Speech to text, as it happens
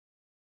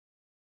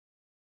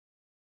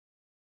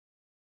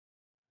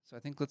So I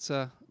think let's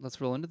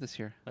roll into this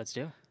here. Let's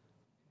do it.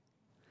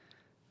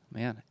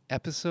 Man,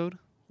 episode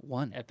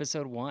 1.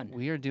 Episode 1.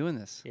 We are doing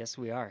this. Yes,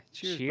 we are.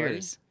 Cheers,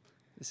 buddy.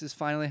 This is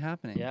finally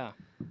happening. Yeah.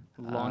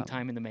 Long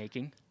time in the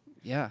making.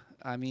 Yeah.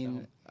 I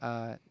mean,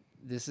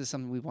 this is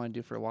something we want to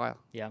do for a while.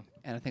 Yeah.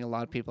 And I think a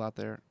lot of people out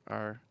there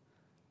are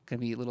going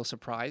to be a little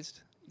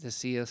surprised to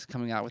see us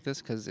coming out with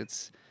this because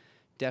it's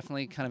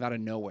definitely kind of out of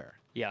nowhere.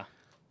 Yeah.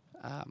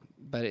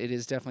 But it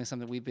is definitely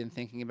something we've been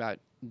thinking about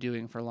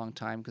doing for a long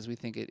time because we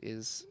think it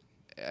is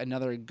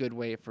another good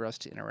way for us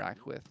to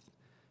interact with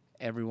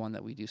everyone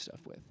that we do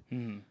stuff with.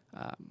 Mm-hmm.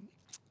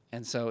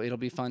 And so it'll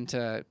be fun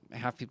to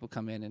have people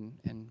come in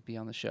and be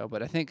on the show.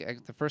 But I think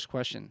the first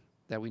question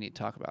that we need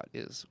to talk about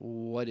is,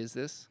 what is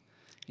this?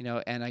 You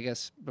know, and I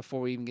guess before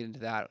we even get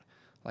into that,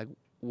 like,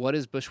 what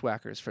is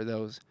Bushwhackers for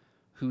those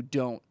who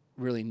don't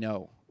really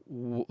know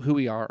who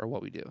we are or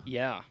what we do?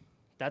 Yeah.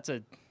 That's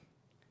a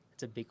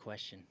big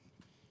question.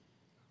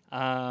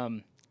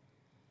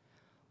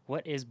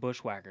 What is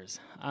Bushwhackers?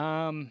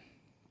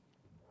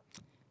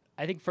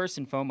 I think first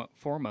and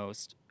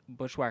foremost,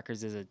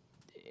 Bushwhackers is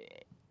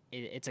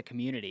it's a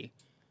community.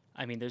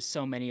 I mean, there's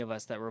so many of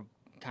us that were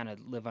kind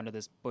of live under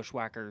this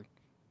Bushwhacker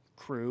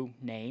crew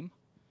name.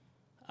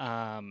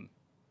 So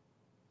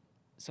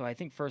I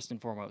think first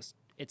and foremost,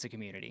 it's a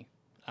community.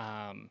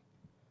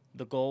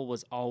 The goal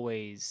was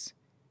always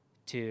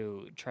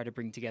to try to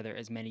bring together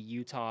as many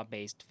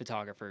Utah-based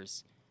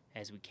photographers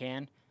as we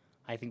can.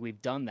 I think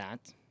we've done that.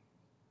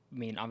 I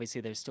mean, obviously,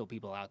 there's still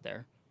people out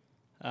there.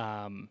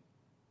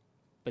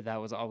 But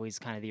that was always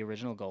kind of the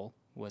original goal,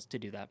 was to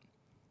do that.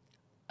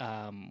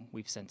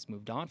 We've since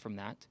moved on from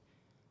that.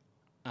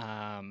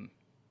 And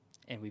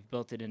we've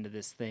built it into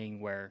this thing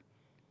where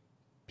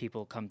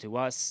people come to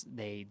us,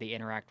 they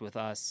interact with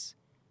us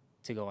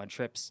to go on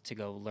trips, to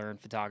go learn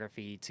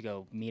photography, to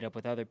go meet up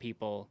with other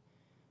people,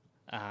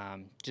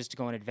 just to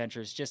go on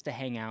adventures, just to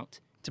hang out.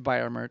 To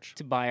buy our merch.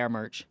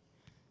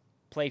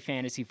 Play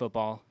fantasy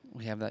football.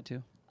 We have that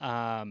too.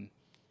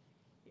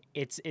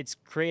 It's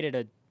created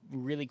a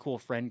really cool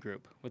friend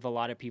group with a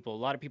lot of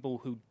people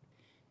who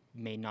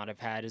may not have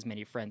had as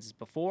many friends as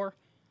before.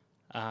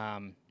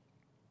 A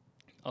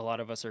lot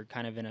of us are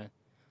kind of in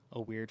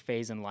a weird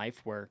phase in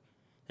life where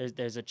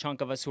there's a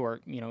chunk of us who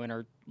are, in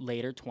our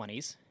later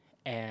 20s,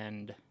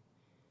 and,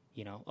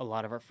 a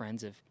lot of our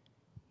friends have,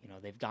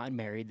 they've gotten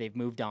married, they've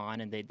moved on,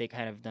 and they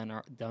kind of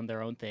done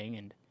their own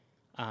thing,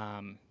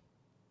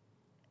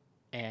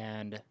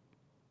 and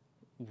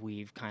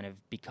we've kind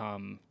of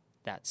become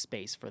that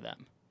space for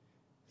them.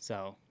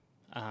 So,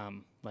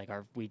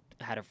 we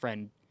had a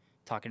friend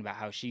talking about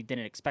how she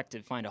didn't expect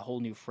to find a whole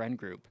new friend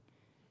group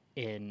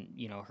in,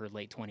 her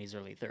late 20s,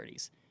 early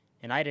 30s.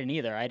 And I didn't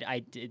either.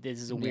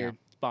 This is a weird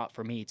spot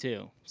for me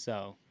too.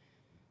 So,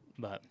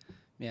 but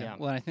yeah.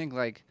 Well, I think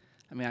I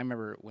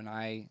remember when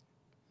I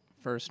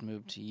first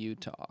moved to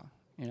Utah,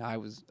 I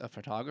was a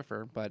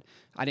photographer, but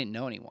I didn't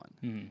know anyone.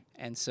 Mm-hmm.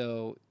 And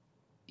so,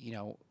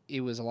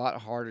 it was a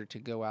lot harder to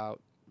go out,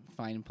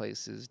 find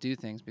places, do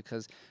things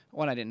because,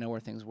 one, I didn't know where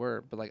things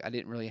were, but I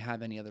didn't really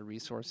have any other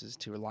resources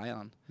to rely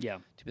on. Yeah.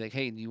 To be like,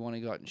 hey, do you want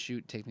to go out and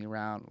shoot? Take me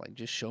around.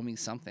 Just show me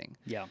something.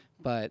 Yeah.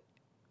 But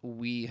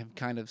we have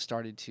kind of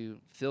started to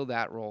fill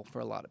that role for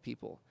a lot of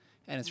people.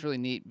 And it's really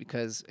neat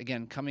because,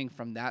 again, coming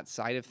from that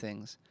side of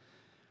things,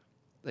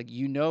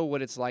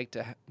 what it's like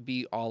to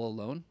be all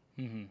alone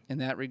mm-hmm. in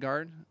that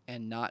regard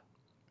and not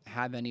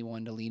have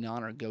anyone to lean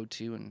on or go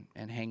to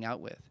and hang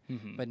out with.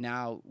 Mm-hmm. But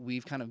now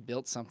we've kind of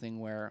built something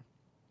where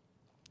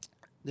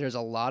there's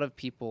a lot of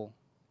people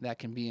that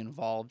can be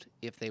involved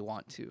if they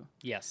want to.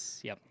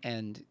 Yes. Yep.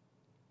 And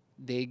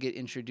they get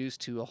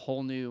introduced to a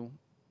whole new,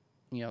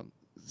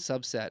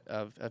 subset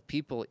of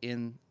people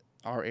in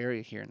our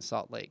area here in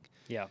Salt Lake.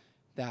 Yeah.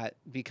 That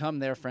become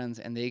their friends,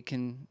 and they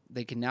can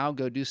now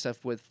go do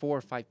stuff with 4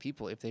 or 5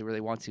 people if they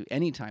really want to,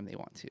 anytime they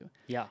want to.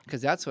 Yeah.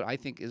 Because that's what I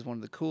think is one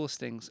of the coolest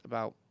things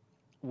about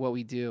what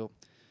we do.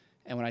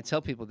 And when I tell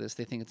people this,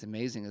 they think it's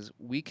amazing, is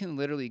we can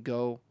literally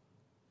go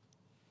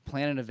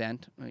plan an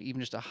event, or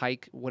even just a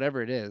hike,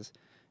 whatever it is,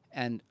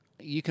 and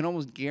you can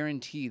almost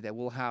guarantee that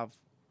we'll have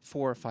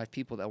 4 or 5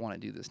 people that want to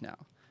do this now,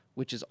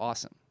 which is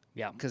awesome.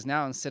 Yeah. Because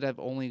now, instead of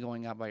only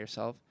going out by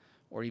yourself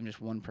or even just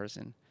one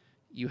person,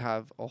 you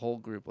have a whole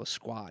group, a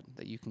squad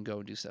that you can go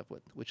and do stuff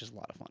with, which is a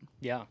lot of fun.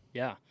 Yeah,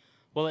 yeah.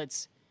 Well,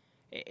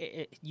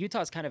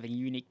 Utah's kind of a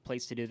unique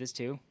place to do this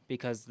too,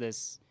 because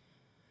this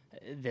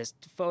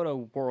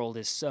photo world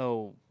is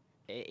so,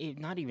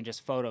 not even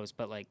just photos,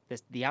 but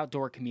the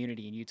outdoor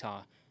community in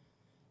Utah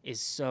is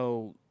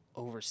so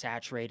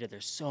oversaturated.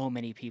 There's so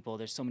many people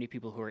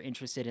who are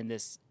interested in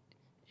this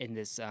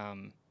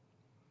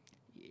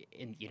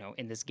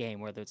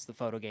game, whether it's the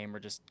photo game or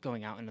just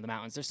going out into the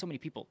mountains. There's so many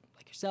people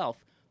like yourself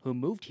who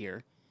moved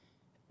here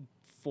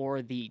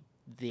for the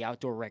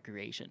outdoor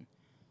recreation.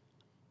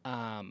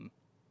 But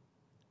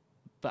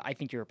I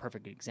think you're a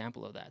perfect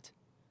example of that.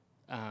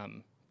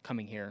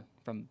 Coming here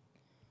from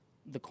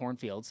the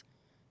cornfields,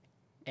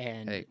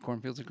 and hey,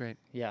 cornfields are great.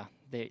 Yeah,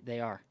 they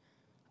are.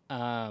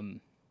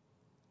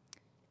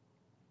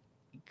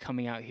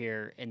 Coming out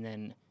here and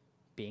then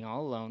being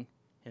all alone,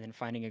 and then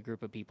finding a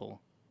group of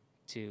people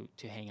to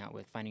hang out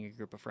with, finding a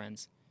group of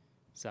friends.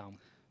 So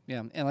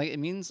Yeah, and like it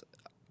means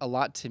a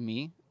lot to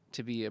me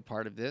to be a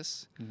part of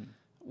this.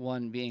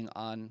 One being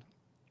on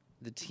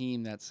the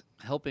team that's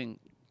helping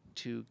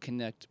to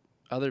connect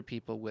other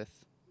people with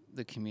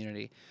the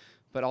community,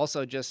 but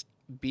also just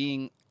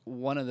being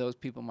one of those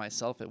people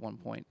myself at one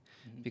point,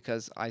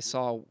 because I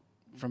saw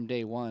from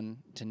day one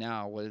to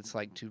now what it's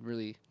like to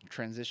really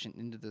transition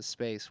into this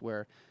space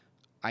where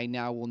I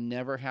now will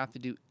never have to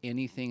do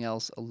anything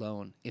else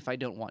alone if I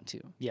don't want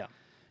to. yeah,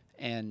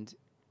 And,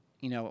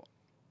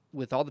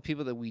 with all the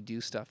people that we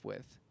do stuff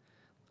with,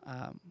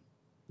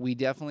 we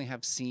definitely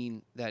have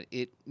seen that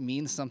it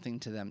means something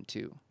to them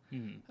too.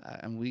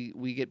 And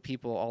we get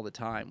people all the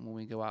time when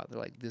we go out. They're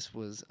like, "This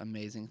was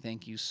amazing.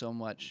 Thank you so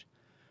much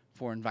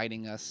for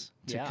inviting us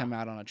to come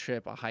out on a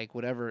trip, a hike,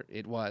 whatever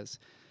it was."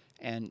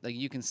 And like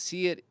you can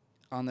see it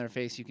on their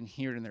face, you can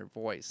hear it in their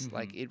voice.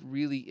 Like it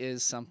really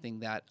is something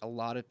that a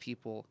lot of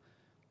people,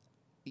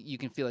 you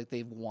can feel like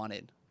they've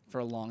wanted for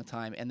a long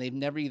time, and they've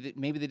never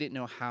maybe they didn't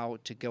know how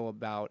to go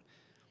about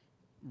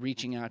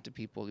reaching out to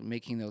people,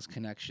 making those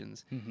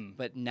connections.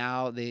 But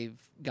now they've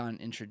gotten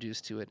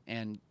introduced to it,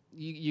 and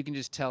you can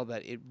just tell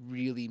that it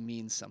really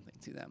means something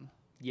to them.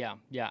 Yeah,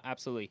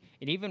 absolutely.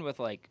 And even with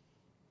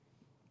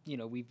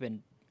we've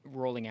been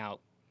rolling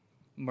out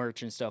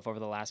merch and stuff over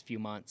the last few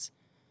months.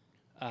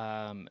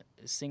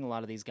 Seeing a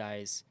lot of these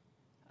guys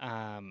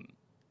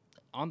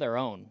on their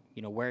own,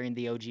 wearing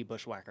the OG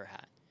Bushwhacker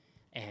hat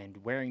and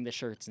wearing the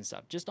shirts and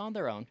stuff, just on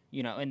their own,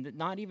 and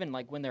not even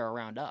like when they're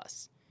around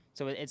us.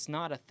 So it's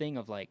not a thing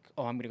of like,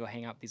 oh, I'm going to go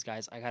hang out with these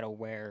guys, I got to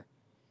wear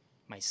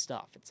my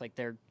stuff. It's like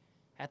they're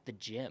at the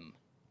gym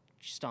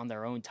just on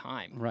their own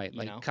time.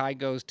 Like Kai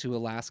goes to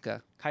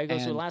Alaska. Kai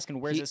goes to Alaska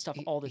and wears his stuff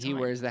all the time. He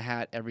wears the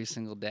hat every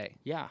single day.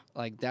 Yeah.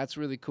 Like that's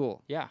really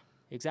cool. Yeah,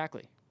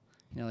 exactly.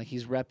 Like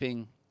he's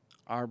repping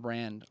our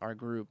brand, our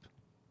group,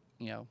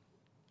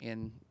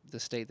 in the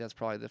state that's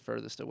probably the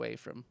furthest away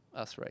from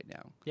us right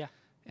now. Yeah.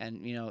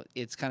 And,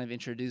 it's kind of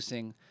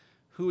introducing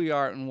who we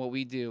are and what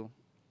we do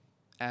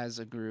as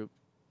a group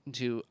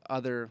to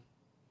other,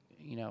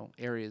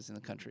 areas in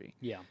the country.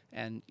 Yeah.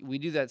 And we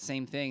do that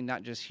same thing,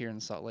 not just here in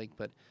Salt Lake,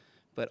 but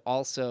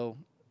also,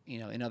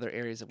 in other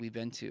areas that we've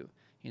been to.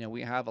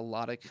 We have a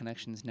lot of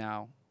connections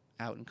now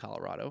out in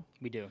Colorado.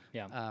 We do,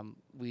 yeah.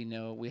 We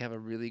know we have a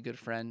really good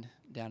friend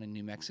down in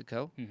New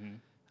Mexico.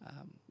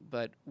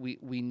 But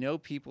we know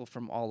people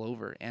from all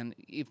over. And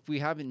if we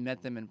haven't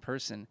met them in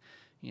person,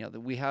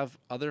 that we have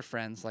other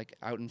friends, like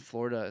out in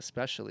Florida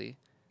especially,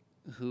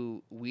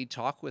 who we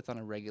talk with on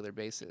a regular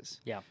basis.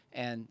 Yeah.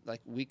 And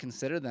like we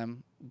consider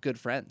them good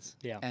friends.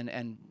 Yeah.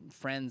 And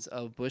friends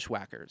of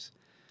Bushwhackers.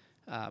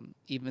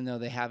 Even though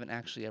they haven't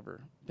actually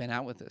ever been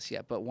out with us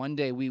yet. But one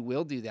day we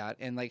will do that.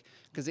 And like,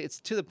 because it's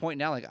to the point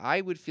now, like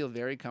I would feel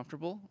very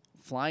comfortable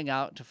flying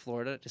out to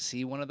Florida to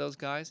see one of those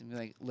guys and be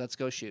like, let's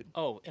go shoot.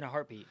 Oh, in a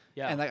heartbeat.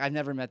 Yeah. And like, I've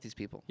never met these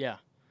people. Yeah.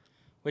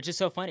 Which is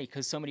so funny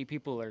because so many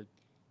people are,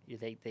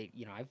 they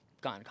I've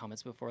gotten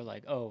comments before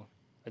like, oh,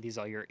 are these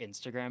all your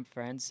Instagram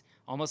friends?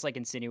 Almost like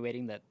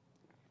insinuating that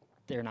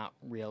they're not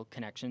real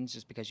connections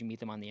just because you meet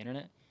them on the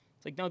internet.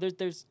 It's like, no,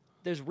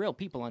 there's real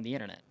people on the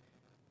internet.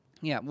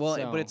 Yeah, well,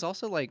 but it's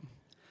also like,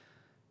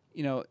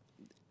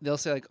 they'll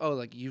say like, oh,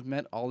 like you've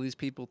met all these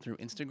people through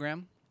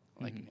Instagram.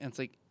 Like, and it's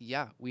like,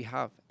 yeah, we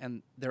have.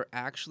 And they're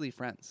actually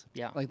friends.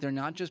 Yeah. Like they're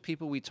not just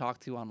people we talk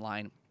to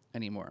online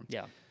anymore.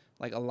 Yeah.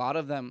 Like a lot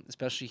of them,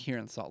 especially here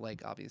in Salt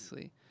Lake,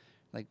 obviously,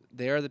 like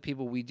they are the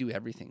people we do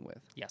everything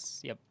with. Yes.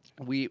 Yep.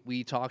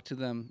 We talk to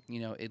them,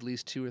 at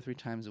least 2 or 3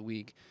 times a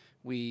week.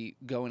 We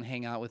go and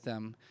hang out with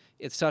them.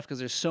 It's tough because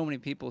there's so many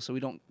people, so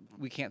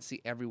we can't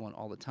see everyone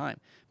all the time.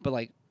 But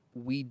like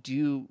we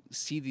do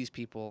see these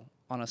people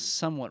on a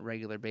somewhat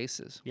regular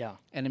basis. Yeah.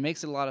 And it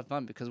makes it a lot of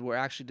fun because we're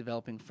actually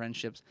developing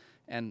friendships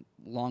and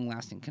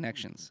long-lasting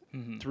connections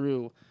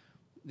through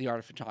the art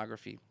of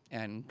photography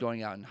and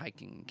going out and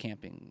hiking,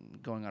 camping,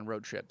 going on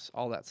road trips,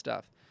 all that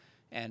stuff.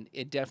 And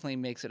it definitely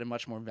makes it a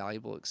much more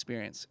valuable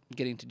experience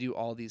getting to do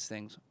all these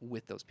things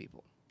with those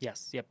people.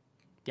 Yes. Yep.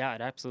 Yeah,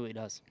 it absolutely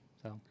does.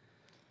 So.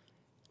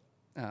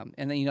 And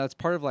then, it's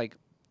part of like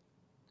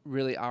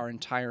really our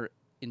entire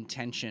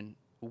intention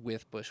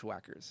with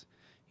Bushwhackers.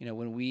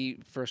 When we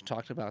first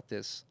talked about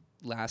this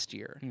last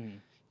year,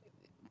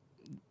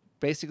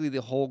 basically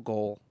the whole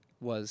goal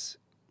was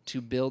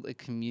to build a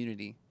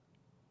community.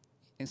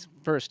 It's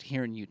first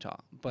here in Utah,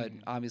 but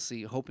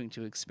obviously hoping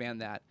to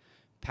expand that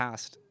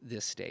past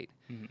this state.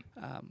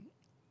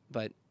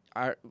 But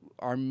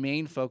our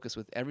main focus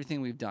with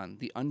everything we've done,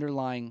 the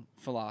underlying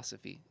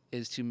philosophy,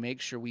 is to make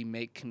sure we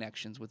make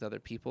connections with other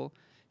people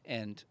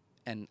and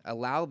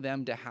allow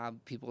them to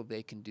have people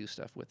they can do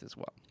stuff with as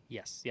well.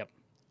 Yes. Yep.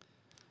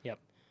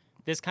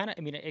 This kind of,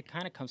 it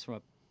kind of comes from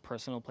a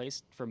personal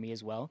place for me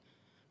as well.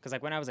 Because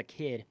like when I was a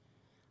kid,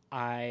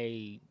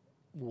 I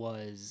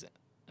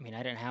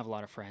didn't have a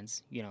lot of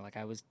friends. Like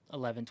I was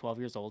 11, 12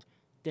 years old,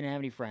 didn't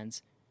have any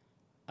friends.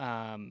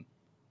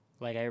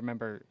 Like I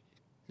remember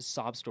a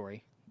sob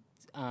story.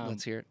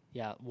 Let's hear it.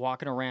 Yeah,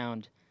 walking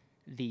around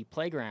the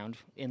playground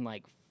in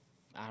like,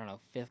 I don't know,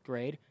 5th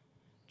grade,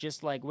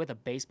 just like with a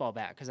baseball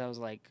bat, because I was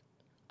like,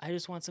 I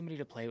just want somebody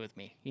to play with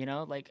me, you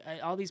know? Like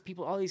all these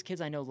people, all these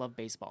kids I know love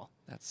baseball.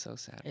 That's so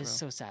sad, It's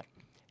bro. so sad.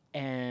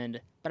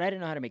 But I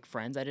didn't know how to make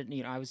friends. I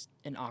didn't, I was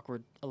an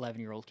awkward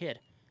 11-year-old kid.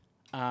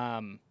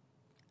 And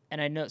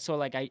I know, so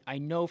like I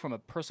know from a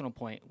personal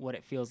point what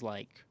it feels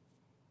like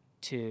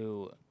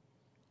to,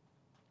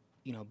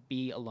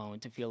 be alone,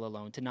 to feel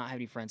alone, to not have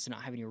any friends, to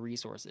not have any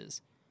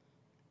resources.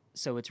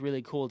 So it's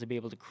really cool to be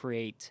able to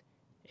create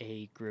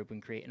a group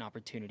and create an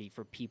opportunity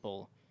for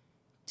people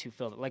to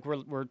fill it. Like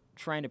we're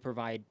trying to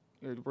provide,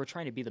 or we're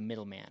trying to be the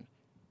middleman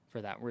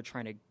for that. We're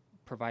trying to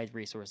provide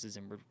resources,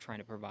 and we're trying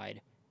to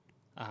provide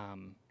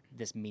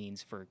this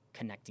means for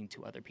connecting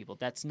to other people.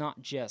 That's not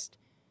just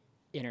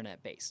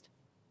internet based.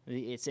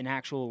 It's an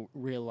actual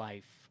real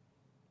life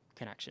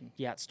connection.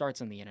 Yeah, it starts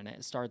on the internet.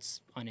 It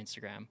starts on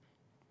Instagram,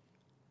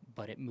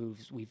 but it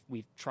moves.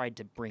 We've tried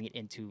to bring it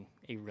into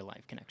a real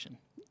life connection.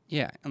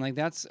 Yeah, and like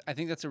I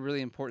think that's a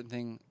really important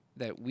thing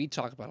that we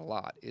talk about a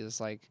lot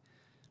is like,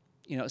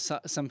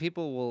 some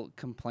people will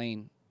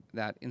complain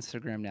that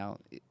Instagram now,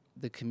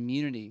 the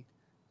community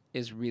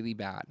is really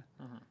bad,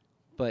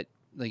 but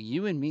like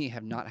you and me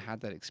have not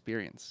had that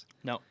experience.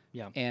 No,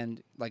 yeah.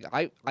 And like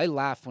I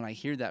laugh when I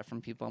hear that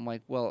from people. I'm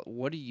like, well,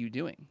 what are you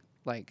doing?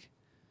 Like,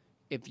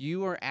 if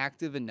you are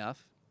active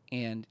enough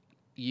and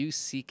you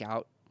seek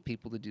out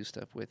people to do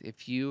stuff with,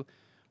 if you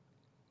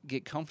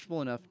get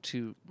comfortable enough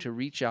to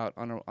reach out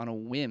on a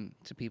whim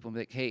to people and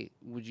be like, hey,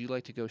 would you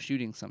like to go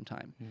shooting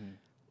sometime?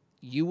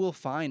 You will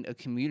find a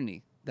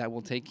community that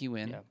will take you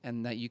in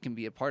and that you can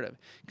be a part of.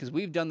 Because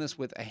we've done this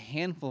with a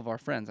handful of our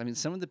friends. I mean,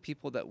 some of the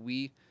people that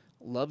we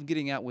love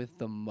getting out with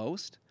the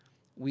most,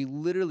 we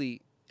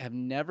literally have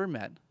never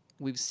met.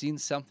 We've seen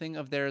something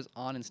of theirs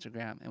on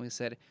Instagram, and we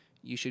said,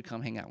 you should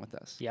come hang out with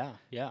us. Yeah,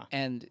 yeah.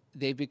 And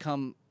they've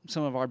become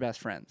some of our best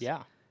friends.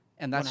 Yeah.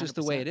 And that's 100%. Just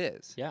the way it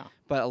is. Yeah.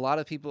 But a lot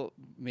of people,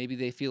 maybe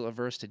they feel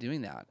averse to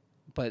doing that.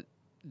 But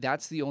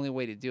that's the only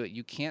way to do it.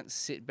 You can't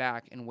sit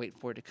back and wait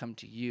for it to come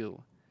to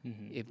you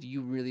if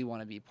you really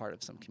want to be part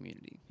of some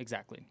community.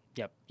 Exactly.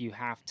 Yep. You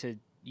have to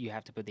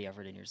put the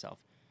effort in yourself.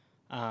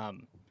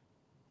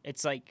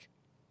 It's like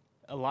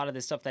a lot of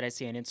the stuff that I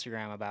see on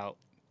Instagram about,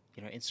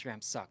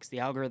 Instagram sucks. The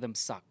algorithm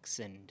sucks,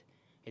 and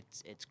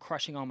it's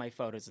crushing all my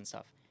photos and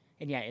stuff.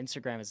 And yeah,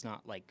 Instagram is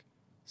not like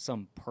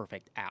some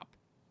perfect app.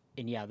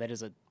 And yeah, that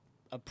is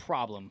a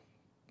problem.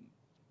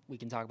 We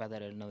can talk about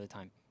that at another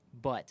time.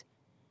 But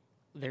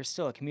there's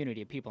still a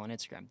community of people on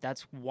Instagram.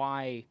 That's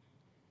why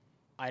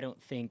I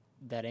don't think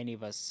that any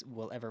of us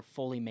will ever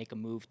fully make a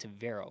move to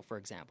Vero, for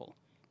example.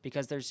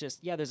 Because there's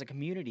a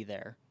community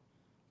there,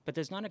 but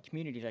there's not a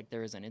community like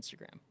there is on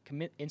Instagram.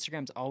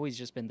 Instagram's always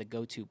just been the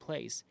go-to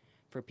place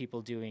for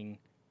people doing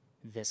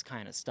this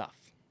kind of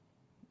stuff.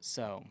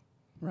 So...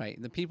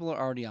 Right. The people are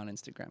already on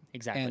Instagram.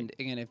 Exactly. And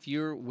again, if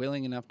you're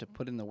willing enough to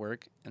put in the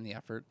work and the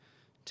effort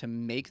to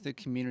make the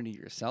community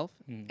yourself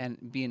and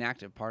be an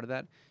active part of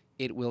that,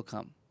 it will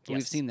come. Yes.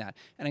 We've seen that.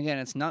 And again,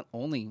 it's not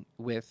only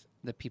with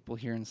the people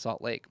here in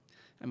Salt Lake.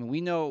 I mean,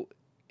 we know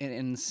an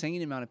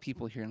insane amount of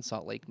people here in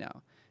Salt Lake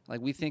now.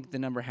 Like, we think the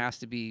number has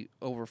to be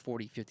over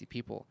 40, 50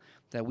 people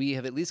that we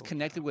have at least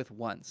connected with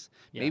once.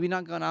 Yeah. Maybe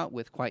not gone out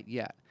with quite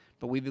yet,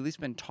 but we've at least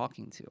been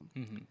talking to.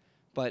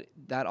 But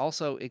that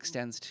also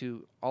extends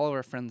to all of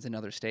our friends in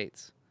other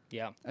states.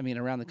 Yeah. I mean,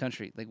 around the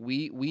country. Like,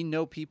 we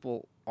know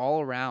people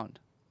all around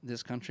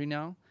this country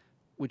now,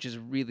 which is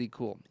really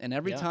cool. And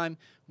every time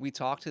we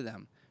talk to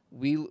them,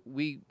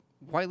 we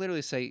quite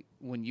literally say,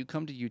 when you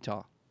come to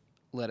Utah,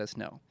 let us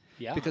know.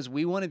 Yeah. Because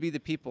we want to be the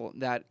people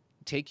that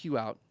take you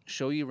out,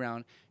 show you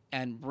around,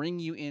 and bring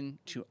you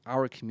into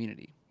our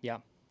community. Yeah.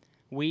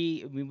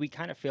 We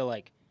kind of feel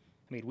like,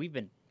 we've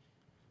been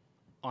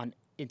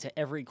into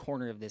every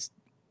corner of this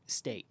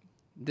state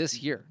this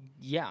year.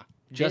 Yeah.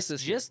 Just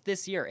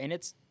this year. And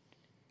it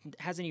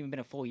hasn't even been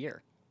a full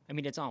year.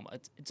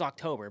 It's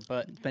October,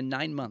 but it's been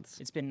 9 months.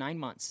 It's been 9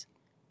 months.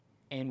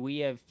 And we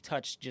have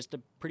touched just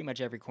pretty much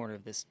every corner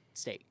of this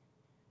state.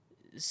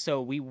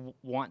 So we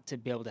want to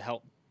be able to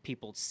help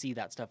people see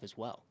that stuff as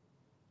well.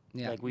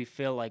 Yeah. Like, we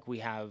feel like we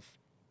have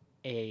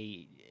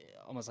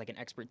almost like an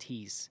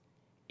expertise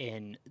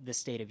in the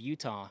state of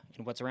Utah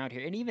and what's around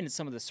here, and even in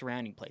some of the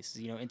surrounding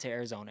places, into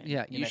Arizona.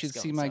 Yeah, you should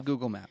see my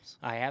Google Maps.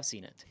 I have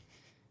seen it.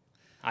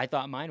 I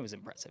thought mine was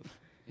impressive.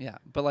 Yeah,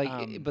 but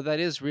but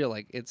that is real.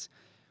 Like, it's,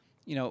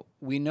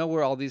 we know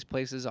where all these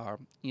places are.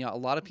 A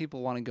lot of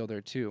people want to go there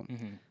too,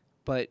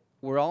 but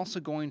we're also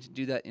going to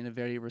do that in a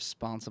very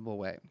responsible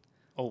way.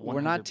 Oh, 100%.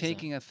 We're not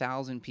taking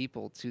 1,000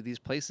 people to these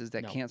places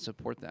that can't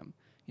support them.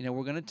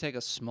 We're going to take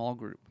a small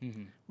group.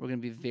 We're going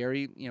to be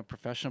very,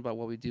 professional about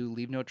what we do,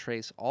 leave no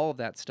trace, all of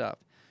that stuff.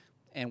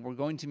 And we're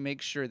going to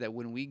make sure that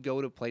when we go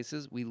to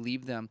places, we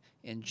leave them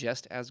in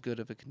just as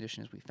good of a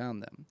condition as we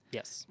found them.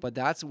 Yes. But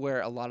that's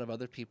where a lot of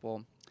other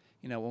people,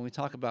 when we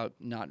talk about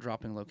not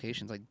dropping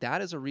locations, like,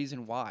 that is a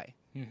reason why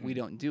we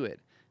don't do it.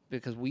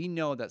 Because we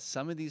know that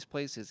some of these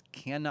places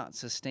cannot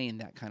sustain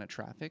that kind of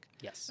traffic.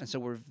 Yes. And so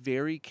we're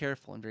very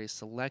careful and very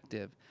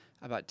selective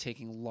about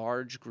taking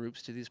large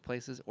groups to these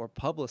places or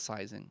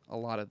publicizing a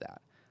lot of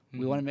that.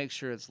 We want to make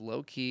sure it's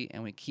low key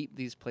and we keep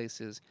these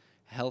places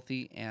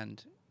healthy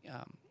and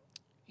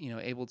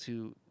able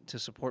to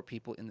support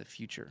people in the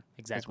future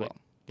as well.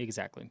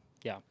 Exactly.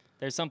 Yeah.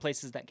 There's some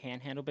places that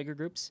can handle bigger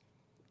groups,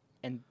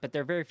 but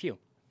they're very few.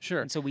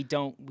 Sure. And so we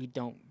don't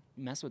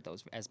mess with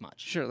those as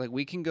much. Sure. Like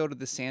we can go to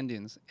the sand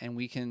dunes and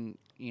we can,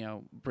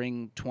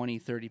 bring 20,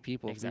 30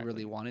 people if we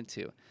really wanted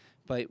to.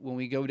 But when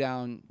we go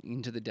down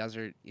into the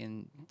desert,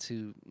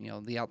 into,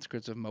 the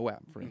outskirts of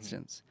Moab, for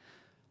instance,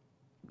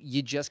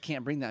 you just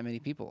can't bring that many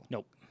people.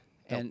 Nope.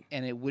 And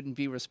it wouldn't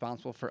be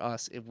responsible for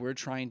us if we're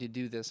trying to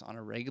do this on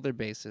a regular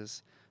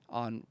basis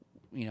on,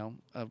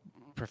 a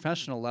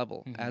professional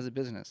level as a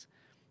business.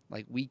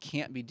 Like we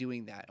can't be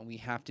doing that, and we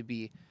have to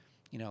be,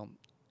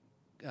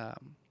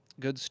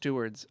 good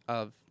stewards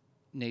of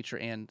nature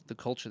and the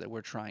culture that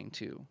we're trying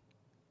to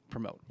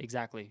promote.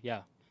 Exactly.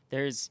 Yeah.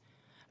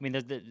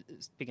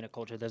 Speaking of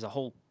culture, there's a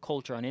whole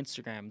culture on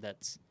Instagram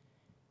that's,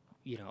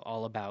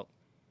 all about,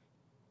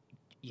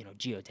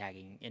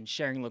 geotagging and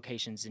sharing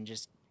locations and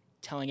just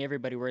telling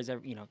everybody where's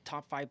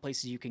top 5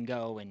 places you can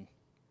go in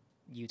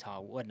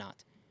Utah,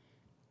 whatnot.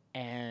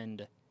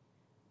 And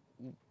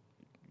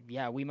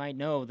yeah, we might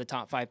know the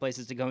top 5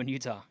 places to go in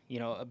Utah,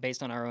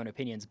 based on our own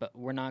opinions, but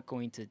we're not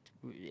going to.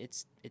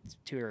 It's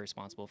too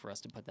irresponsible for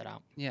us to put that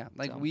out. Yeah,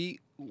 like so.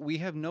 we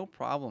have no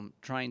problem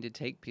trying to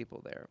take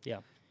people there. Yeah,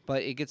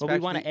 but it gets. But we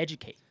want to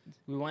educate.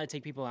 We want to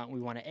take people out, and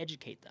we want to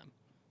educate them.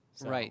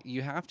 So. Right,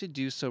 you have to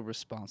do so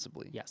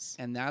responsibly. Yes,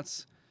 and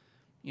that's,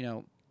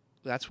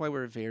 that's why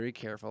we're very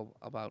careful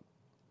about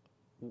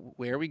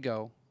where we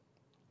go,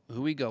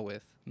 who we go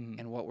with,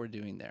 and what we're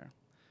doing there.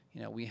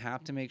 We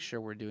have to make sure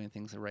we're doing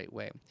things the right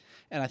way.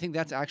 And I think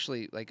that's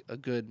actually like a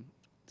good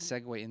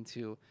segue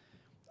into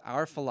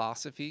our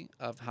philosophy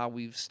of how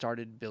we've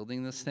started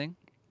building this thing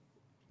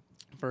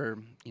for,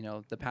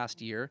 the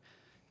past year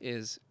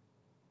is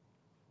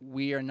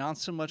we are not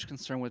so much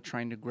concerned with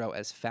trying to grow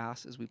as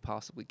fast as we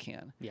possibly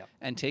can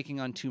and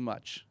taking on too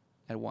much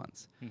at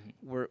once.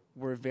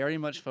 We're very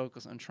much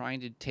focused on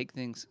trying to take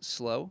things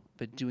slow,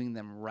 but doing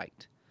them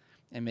right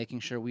and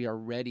making sure we are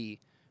ready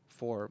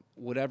for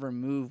whatever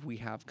move we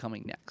have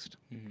coming next.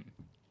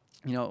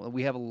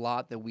 We have a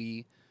lot that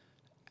we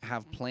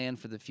have planned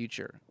for the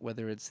future,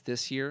 whether it's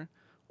this year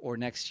or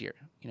next year.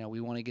 We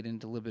want to get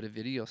into a little bit of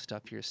video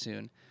stuff here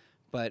soon,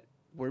 but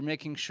we're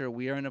making sure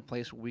we are in a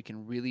place where we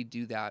can really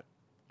do that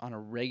on a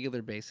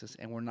regular basis,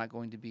 and we're not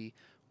going to be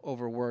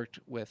overworked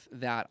with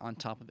that on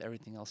top of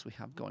everything else we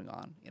have going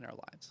on in our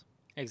lives.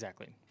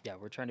 Exactly. Yeah,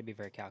 we're trying to be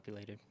very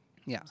calculated.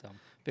 Yeah, so.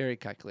 Very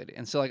calculated.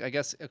 And so, I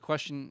guess a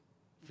question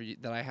for you,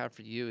 that I have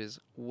for you is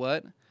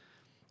what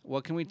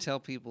can we tell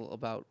people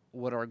about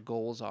what our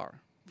goals are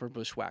for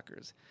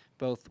Bushwhackers,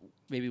 both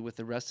maybe with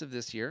the rest of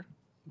this year,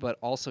 but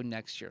also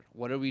next year?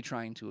 What are we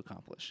trying to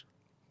accomplish?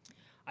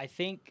 I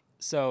think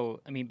so.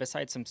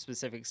 Besides some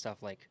specific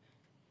stuff like,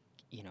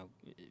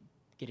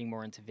 getting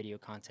more into video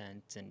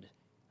content and,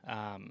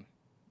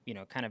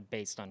 kind of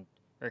based on,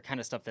 or kind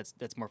of stuff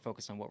that's more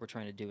focused on what we're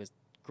trying to do is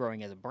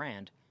growing as a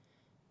brand,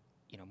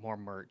 more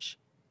merch.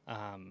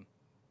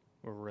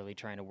 We're really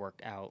trying to work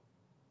out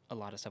a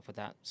lot of stuff with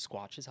that.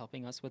 Squatch is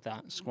helping us with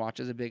that. Squatch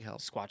is a big help.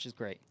 Squatch is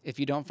great. If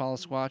you don't follow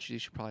Squatch, you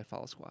should probably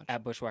follow Squatch.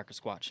 At Bushwhacker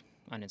Squatch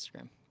on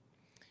Instagram.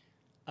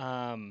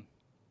 But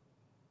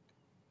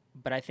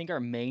I think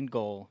our main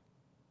goal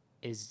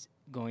is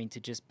going to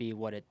just be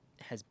what it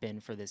has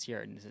been for this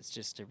year, and it's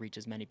just to reach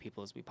as many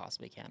people as we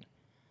possibly can.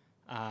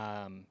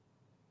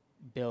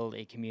 Build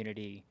a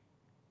community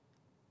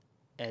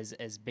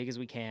as big as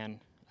we can.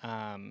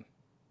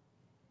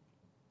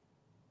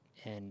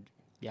 And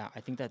yeah,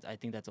 I think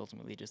that's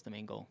ultimately just the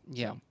main goal.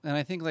 Yeah, so. And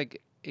I think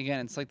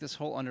again, it's like this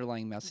whole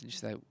underlying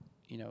message that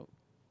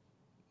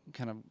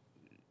kind of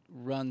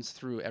runs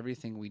through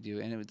everything we do,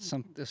 and it's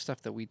the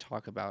stuff that we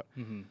talk about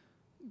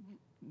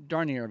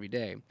darn near every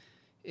day.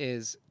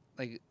 Is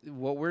like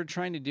what we're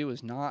trying to do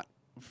is not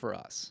for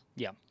us.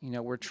 Yeah,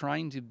 we're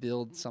trying to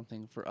build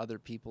something for other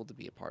people to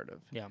be a part of.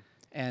 Yeah,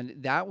 and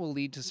that will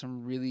lead to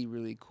some really,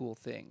 really cool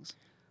things.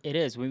 It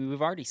is.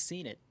 We've already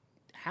seen it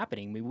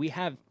happening. We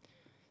have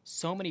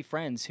so many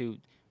friends who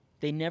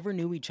they never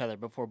knew each other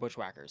before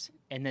Bushwhackers,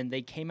 and then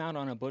they came out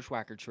on a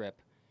Bushwhacker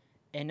trip,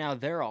 and now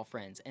they're all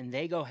friends, and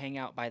they go hang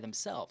out by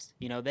themselves.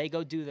 They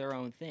go do their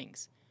own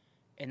things,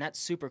 and that's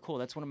super cool.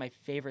 That's one of my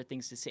favorite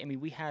things to see.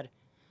 We had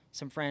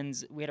some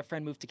friends. We had a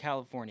friend move to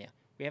California.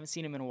 We haven't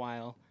seen him in a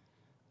while,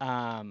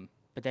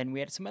 but then we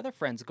had some other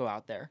friends go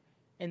out there,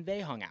 and they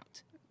hung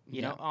out.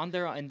 On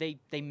their own, and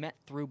they met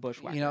through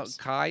Bushwhackers.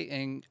 Kai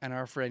and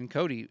our friend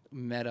Cody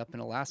met up in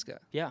Alaska.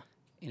 Yeah.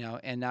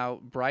 And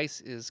now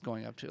Bryce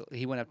went up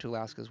to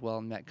Alaska as well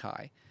and met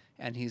Kai,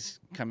 and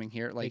he's coming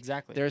here.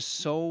 Exactly. There's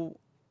so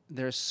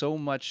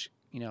much,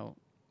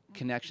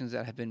 connections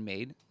that have been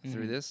made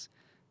through this,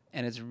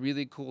 and it's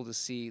really cool to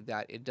see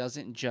that it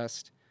doesn't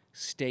just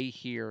stay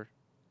here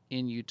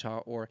in Utah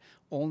or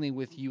only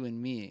with you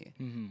and me.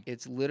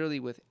 It's literally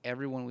with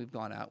everyone we've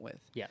gone out with.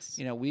 Yes.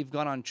 We've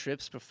gone on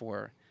trips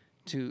before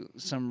to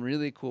some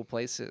really cool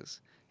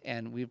places,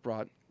 and we've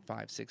brought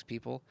 5-6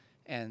 people,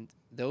 and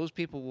those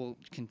people will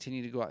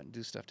continue to go out and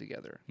do stuff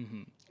together,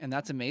 and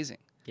that's amazing.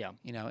 Yeah.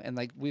 You know, and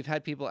like we've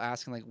had people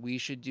asking, like, we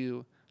should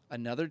do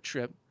another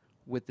trip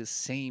with the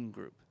same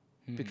group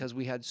because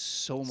we had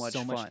so much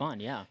fun.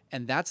 Yeah.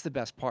 And that's the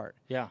best part.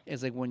 Yeah.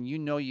 It's like when you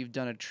know you've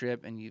done a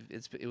trip and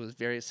it was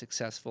very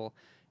successful,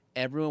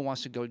 everyone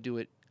wants to go do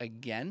it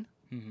again.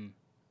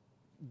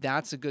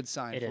 That's a good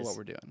sign for what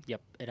we're doing.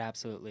 Yep, it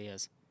absolutely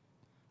is.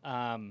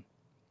 And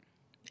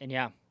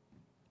yeah,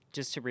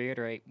 just to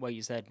reiterate what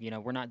you said, you know,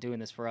 we're not doing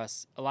this for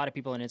us. A lot of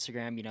people on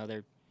Instagram, you know,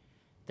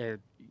 they're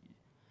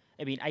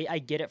I mean, I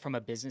get it from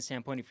a business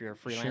standpoint. If you're a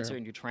freelancer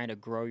and you're trying to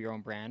grow your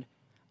own brand,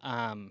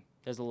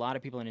 there's a lot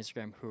of people on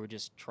Instagram who are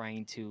just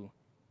trying to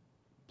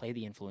play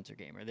the influencer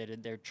game, or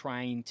they're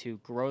trying to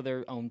grow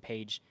their own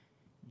page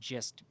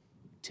just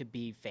to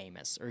be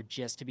famous or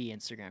just to be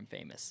Instagram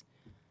famous.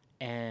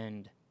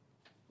 And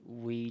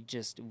we're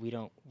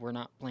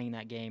not playing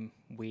that game.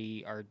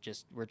 We're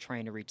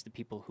trying to reach the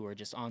people who are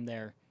just on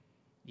there.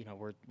 You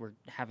know, we're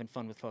having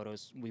fun with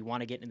photos. We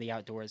want to get into the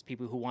outdoors.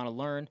 People who want to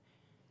learn.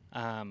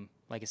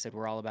 Like I said,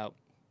 we're all about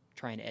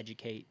trying to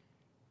educate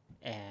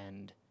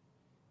and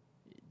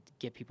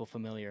get people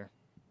familiar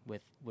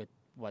with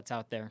what's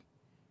out there.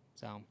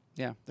 So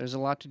yeah, there's a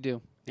lot to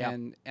do. Yeah.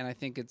 And I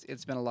think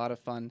it's been a lot of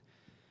fun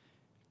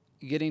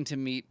getting to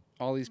meet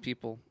all these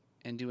people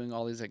and doing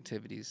all these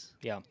activities.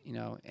 Yeah. You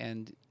know,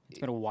 and it's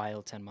been a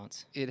wild 10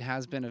 months. It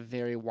has been a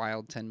very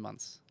wild 10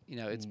 months. You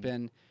know,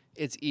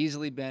 it's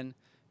easily been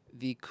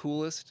the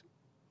coolest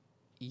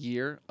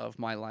year of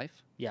my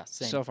life. Yeah,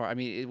 same. So far. I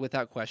mean,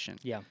 without question.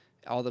 Yeah.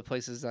 All the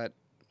places that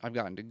I've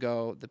gotten to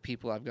go, the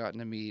people I've gotten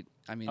to meet.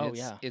 I mean,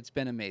 it's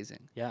been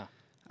amazing. Yeah.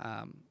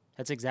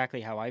 That's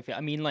exactly how I feel.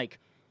 I mean, like,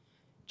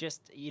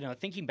 just, you know,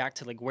 thinking back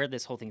to, like, where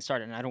this whole thing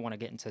started, and I don't want to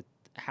get into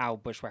how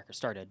Bushwhackers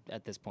started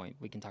at this point.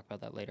 We can talk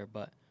about that later.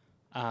 But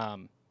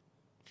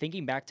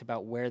thinking back to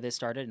about where this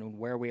started and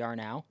where we are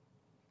now,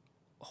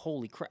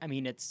 holy crap. I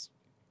mean, it's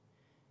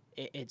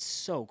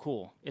so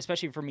cool,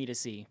 especially for me to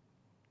see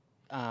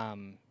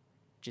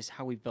just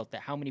how we've built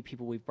that, how many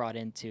people we've brought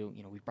into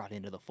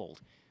the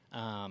fold.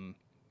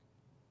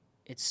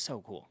 It's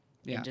so cool.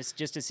 Yeah. And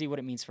just to see what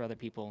it means for other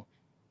people.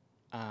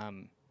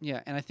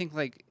 Yeah, and I think,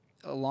 like,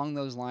 along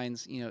those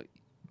lines, you know,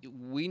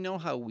 we know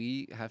how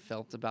we have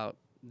felt about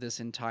this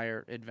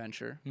entire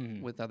adventure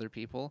with other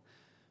people,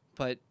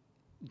 but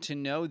to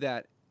know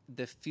that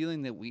the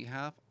feeling that we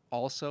have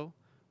also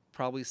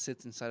probably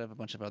sits inside of a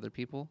bunch of other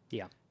people.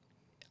 Yeah.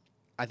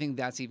 I think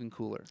that's even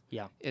cooler.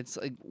 Yeah. It's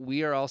like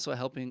we are also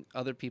helping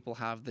other people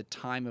have the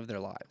time of their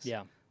lives.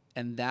 Yeah.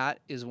 And that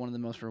is one of the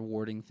most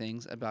rewarding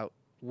things about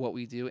what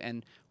we do,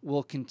 and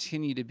will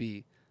continue to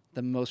be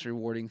the most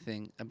rewarding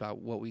thing about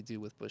what we do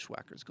with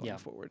Bushwhackers going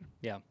forward.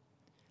 Yeah.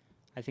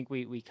 I think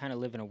we kind of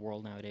live in a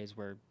world nowadays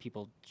where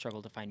people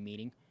struggle to find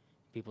meaning.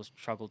 People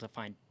struggle to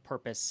find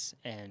purpose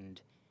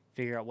and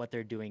figure out what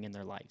they're doing in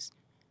their lives.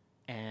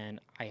 And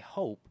I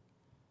hope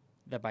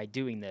that by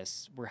doing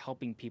this, we're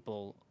helping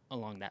people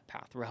along that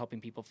path. We're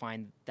helping people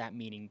find that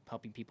meaning,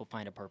 helping people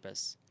find a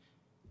purpose.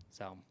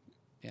 So,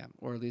 yeah,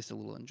 or at least a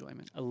little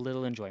enjoyment. A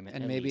little enjoyment,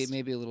 and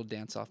maybe a little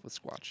dance off with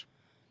Squatch.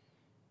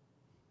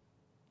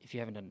 If you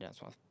haven't done dance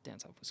off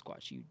with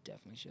Squatch, you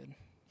definitely should.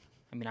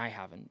 I mean, I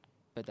haven't,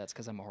 but that's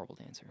because I'm a horrible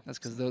dancer. That's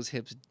because those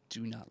hips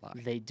do not lie.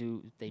 They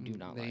do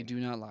not lie. They do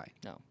not lie.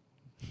 No.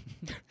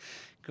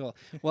 Cool.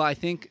 Well, I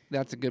think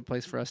that's a good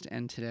place for us to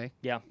end today.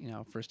 Yeah. You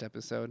know, first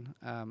episode.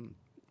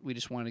 We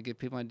just wanted to give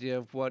people an idea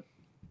of what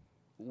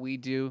we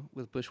do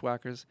with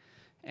Bushwhackers,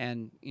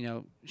 and, you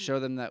know, show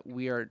them that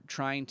we are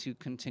trying to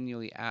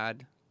continually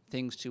add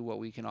things to what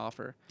we can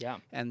offer. Yeah.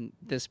 And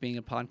this being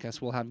a podcast,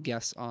 we'll have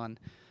guests on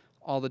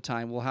all the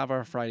time. We'll have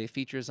our Friday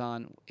features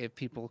on. If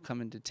people come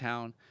into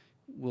town,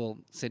 we'll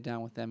sit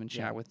down with them and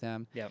chat with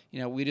them. Yeah. You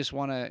know, we just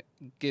want to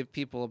give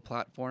people a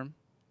platform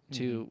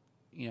to,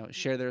 you know,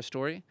 share their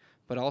story,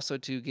 but also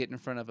to get in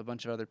front of a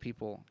bunch of other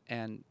people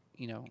and,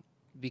 you know,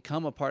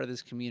 become a part of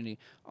this community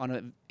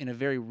in a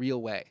very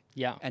real way.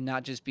 Yeah. And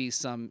not just be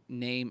some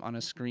name on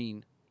a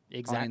screen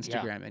on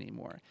Instagram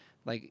anymore.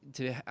 Like,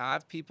 to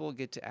have people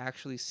get to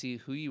actually see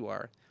who you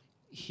are,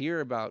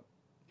 hear about,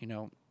 you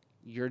know,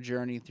 your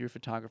journey through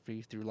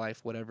photography, through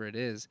life, whatever it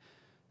is.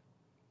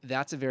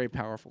 That's a very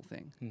powerful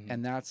thing.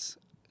 And that's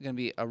going to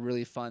be a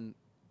really fun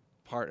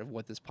part of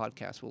what this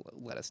podcast will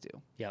let us do.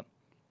 Yep.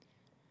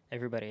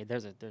 Everybody,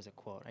 there's a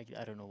quote.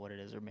 I don't know what it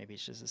is, or maybe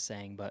it's just a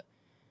saying, but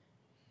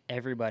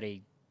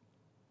everybody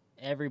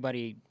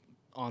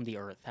on the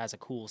earth has a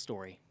cool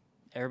story.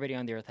 Everybody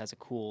on the earth has a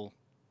cool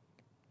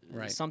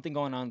something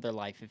going on in their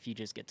life if you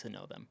just get to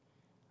know them.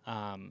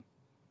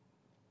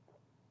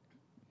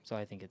 So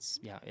I think it's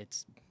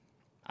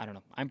I don't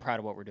know. I'm proud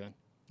of what we're doing.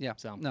 Yeah.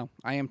 So no,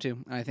 I am too.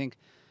 And I think,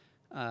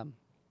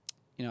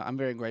 you know, I'm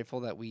very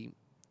grateful that we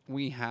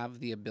have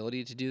the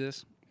ability to do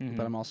this,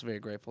 but I'm also very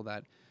grateful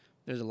that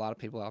there's a lot of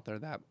people out there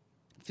that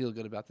feel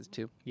good about this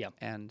too. Yeah.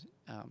 And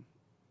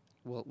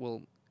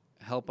will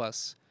help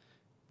us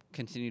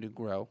continue to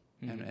grow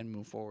and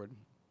move forward.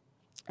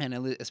 and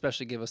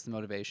especially give us the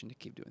motivation to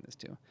keep doing this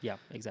too. Yeah,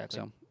 exactly.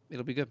 So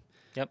it'll be good.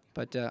 Yep.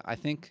 But I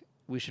think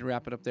we should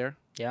wrap it up there.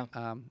 Yeah.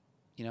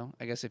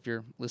 I guess if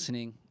you're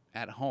listening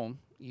at home,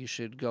 you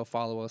should go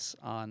follow us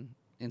on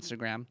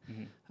Instagram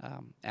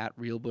at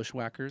Real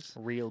Bushwhackers.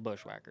 Real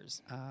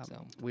Bushwhackers.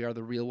 So We are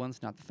the real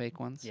ones, not the fake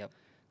ones. Yep.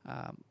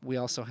 We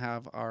also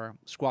have our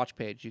Squatch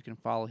page. You can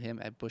follow him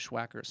at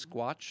Bushwhackers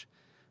Squatch.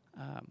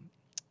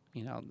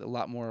 A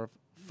lot more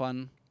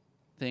fun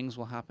things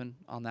will happen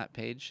on that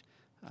page.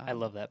 I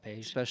love that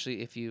page.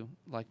 Especially if you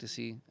like to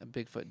see a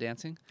Bigfoot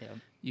dancing. Yeah.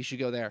 You should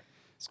go there.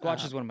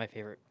 Squatch is one of my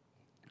favorite.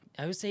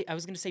 I was going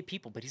to say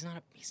people, but he's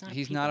not. He's not.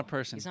 Not a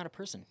person. He's not a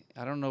person.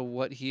 I don't know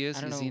what he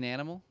is. Is he an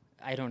animal?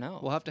 I don't know.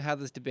 We'll have to have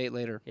this debate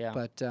later. Yeah.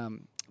 But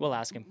we'll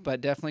ask him.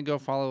 But definitely go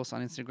follow us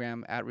on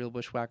Instagram at Real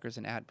Bushwhackers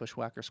and at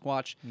Bushwhacker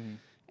Squatch.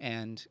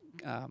 And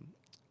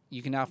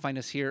you can now find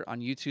us here on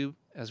YouTube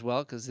as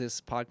well, because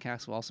this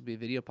podcast will also be a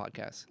video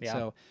podcast. Yeah.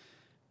 So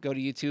go to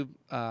YouTube.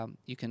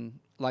 You can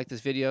like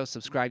this video,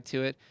 subscribe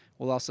to it.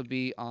 We'll also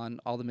be on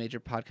all the major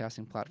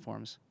podcasting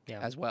platforms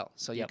as well.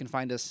 So you can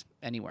find us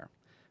anywhere,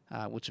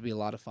 which will be a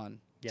lot of fun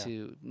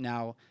to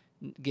now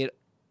get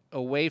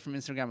away from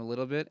Instagram a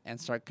little bit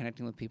and start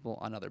connecting with people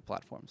on other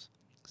platforms.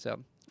 So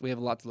we have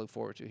a lot to look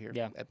forward to here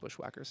at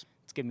Bushwhackers.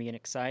 It's going to be an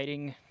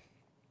exciting,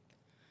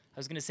 I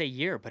was going to say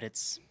year, but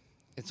it's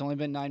only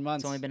been 9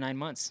 months. It's only been 9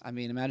 months. I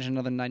mean, imagine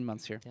another 9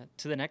 months here. Yeah,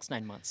 to the next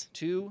 9 months.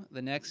 To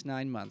the next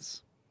 9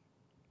 months.